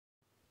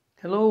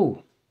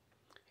Hello,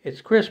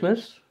 it's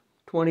Christmas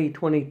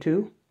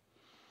 2022,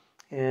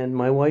 and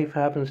my wife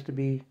happens to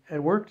be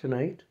at work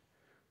tonight.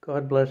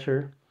 God bless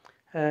her.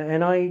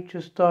 And I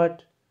just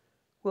thought,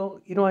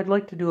 well, I'd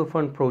like to do a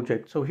fun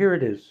project, so here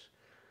it is.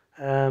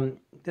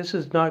 This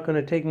is not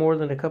going to take more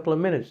than a couple of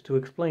minutes to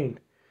explain.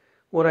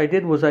 What I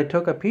did was I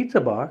took a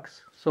pizza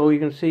box, so you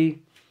can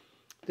see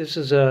this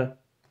is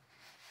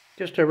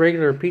just a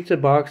regular pizza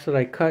box that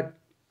I cut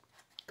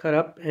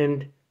up,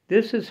 and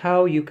this is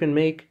how you can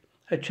make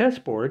a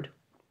chessboard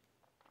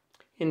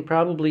in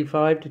probably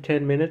 5 to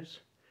 10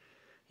 minutes.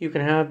 You can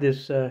have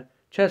this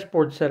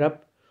chessboard set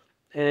up,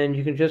 and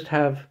you can just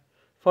have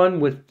fun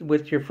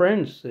with your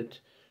friends that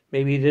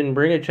maybe you didn't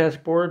bring a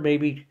chessboard.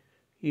 Maybe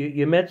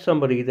you met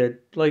somebody that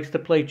likes to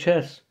play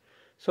chess.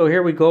 So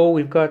here we go.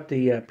 We've got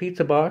the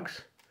pizza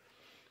box,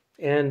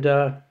 and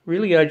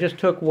really I just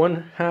took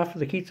one half of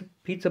the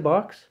pizza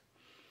box,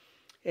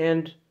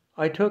 and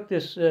I took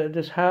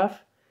this half,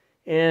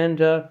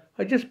 and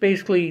I just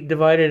basically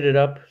divided it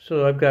up.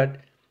 So I've got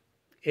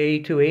A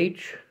to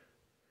H,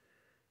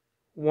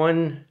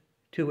 1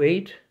 to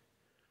 8.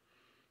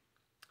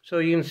 So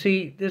you can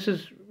see this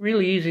is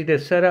really easy to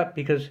set up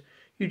because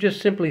you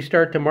just simply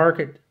start to mark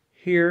it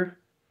here,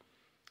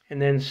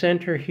 and then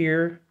center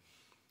here,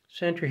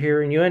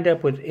 and you end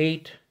up with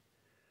 8.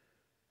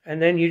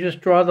 And then you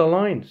just draw the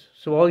lines.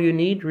 So all you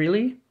need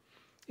really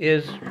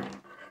is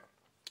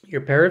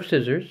your pair of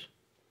scissors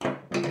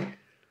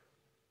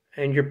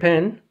and your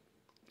pen,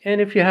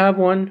 and if you have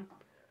one,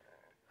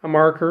 a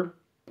marker.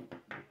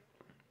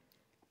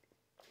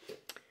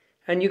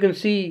 And you can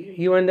see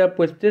you end up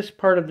with this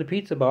part of the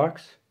pizza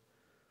box.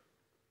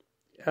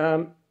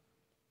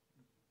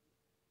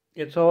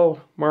 It's all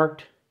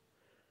marked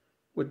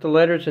with the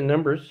letters and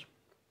numbers.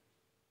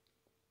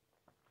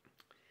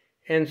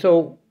 And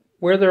so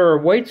where there are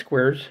white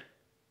squares,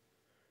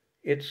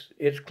 it's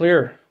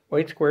clear.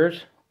 White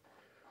squares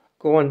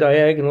go on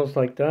diagonals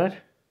like that.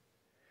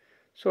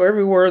 So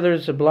everywhere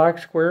there's a black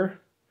square,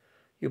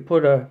 you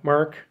put a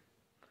mark,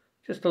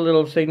 just a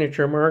little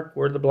signature mark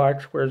where the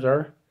black squares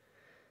are.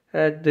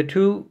 The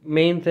two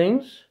main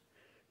things,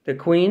 the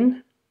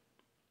queen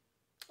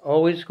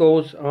always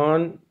goes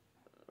on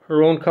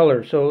her own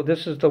color. So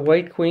this is the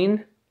white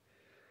queen.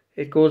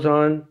 It goes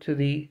on to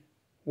the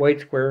white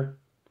square.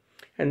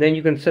 And then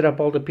you can set up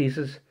all the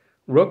pieces: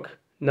 rook,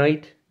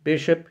 knight,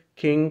 bishop,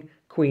 king,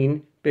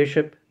 queen,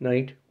 bishop,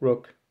 knight,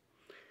 rook.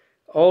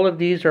 All of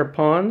these are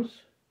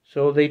pawns,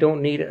 so they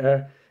don't need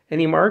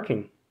any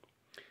marking.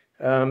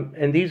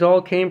 And these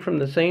all came from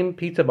the same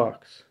pizza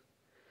box.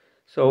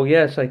 So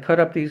yes, I cut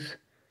up these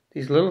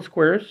little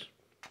squares,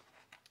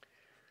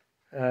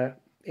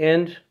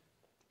 and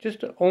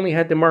just only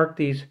had to mark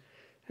these.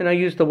 And I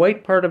used the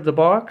white part of the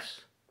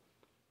box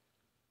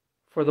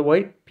for the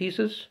white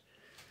pieces.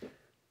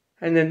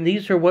 And then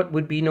these are what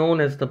would be known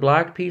as the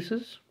black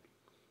pieces.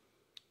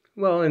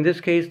 Well, in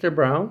this case, they're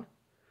brown.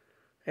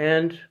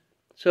 And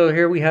so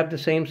here we have the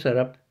same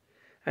setup.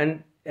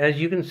 And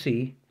as you can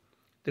see,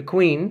 the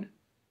queen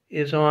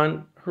is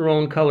on her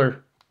own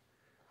color.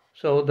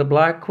 So the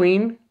black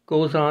queen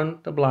goes on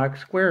the black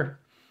square.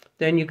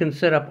 Then you can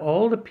set up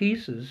all the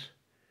pieces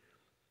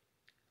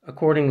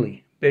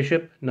accordingly.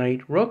 Bishop,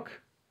 knight,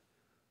 rook.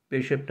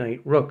 Bishop,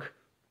 knight, rook.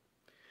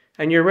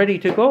 And you're ready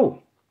to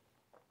go.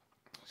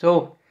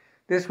 So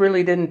this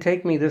really didn't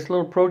take me, this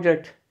little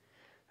project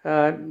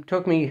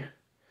took me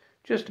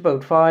just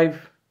about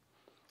 5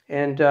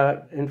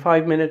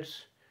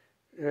 minutes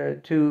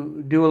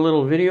to do a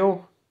little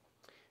video,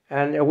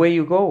 and away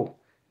you go.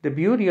 The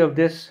beauty of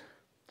this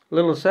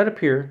little setup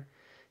here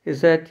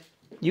is that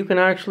you can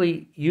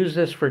actually use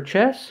this for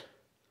chess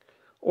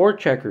or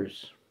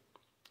checkers.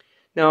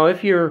 Now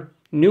if you're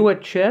new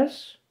at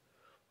chess,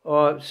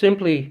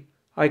 simply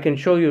I can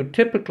show you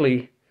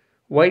typically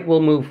white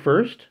will move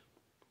first.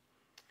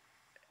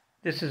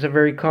 This is a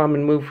very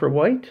common move for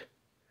white.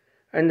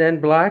 And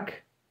then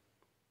black,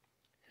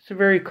 it's a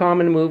very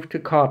common move to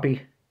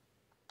copy.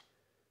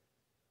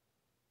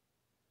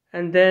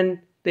 And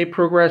then they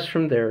progress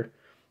from there.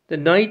 The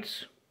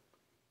knights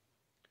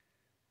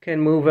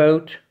can move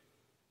out,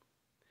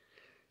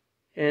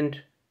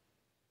 and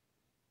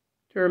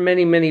there are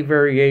many, many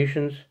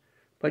variations,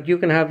 but you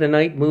can have the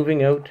knight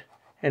moving out,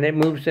 and it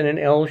moves in an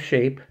L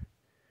shape.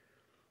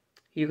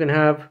 You can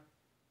have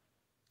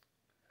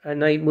a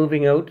knight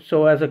moving out,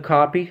 so as a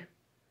copy,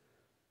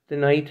 the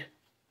knight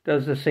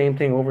does the same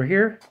thing over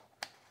here.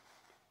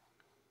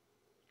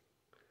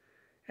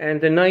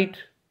 And the knight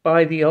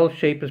by the L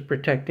shape is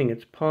protecting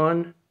its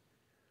pawn.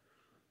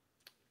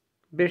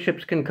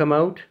 Bishops can come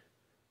out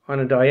on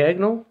a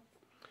diagonal,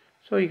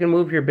 so you can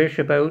move your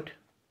bishop out.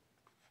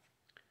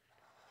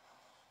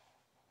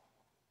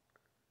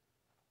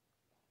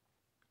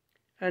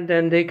 And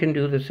then they can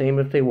do the same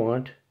if they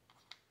want.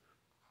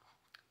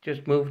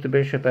 Just move the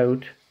bishop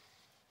out.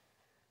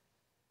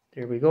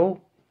 There we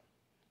go.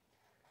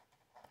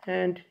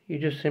 And you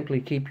just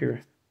simply keep your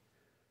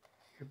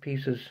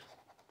pieces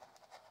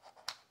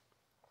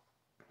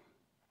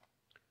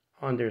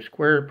on their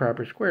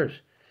proper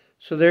squares.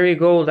 So there you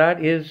go.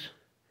 That is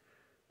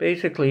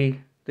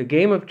basically the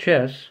game of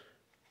chess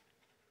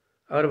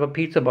out of a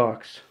pizza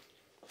box.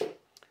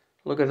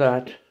 Look at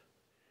that.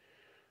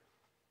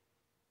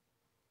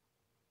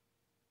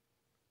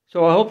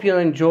 So I hope you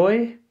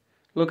enjoy.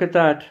 Look at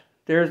that.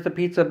 There's the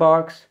pizza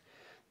box.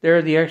 There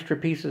are the extra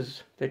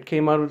pieces that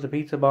came out of the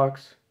pizza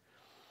box.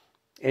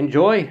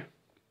 Enjoy.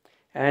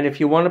 And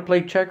if you want to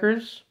play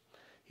checkers,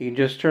 you can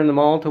just turn them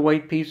all to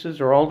white pieces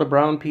or all to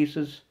brown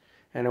pieces,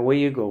 and away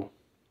you go.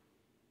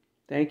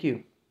 Thank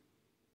you.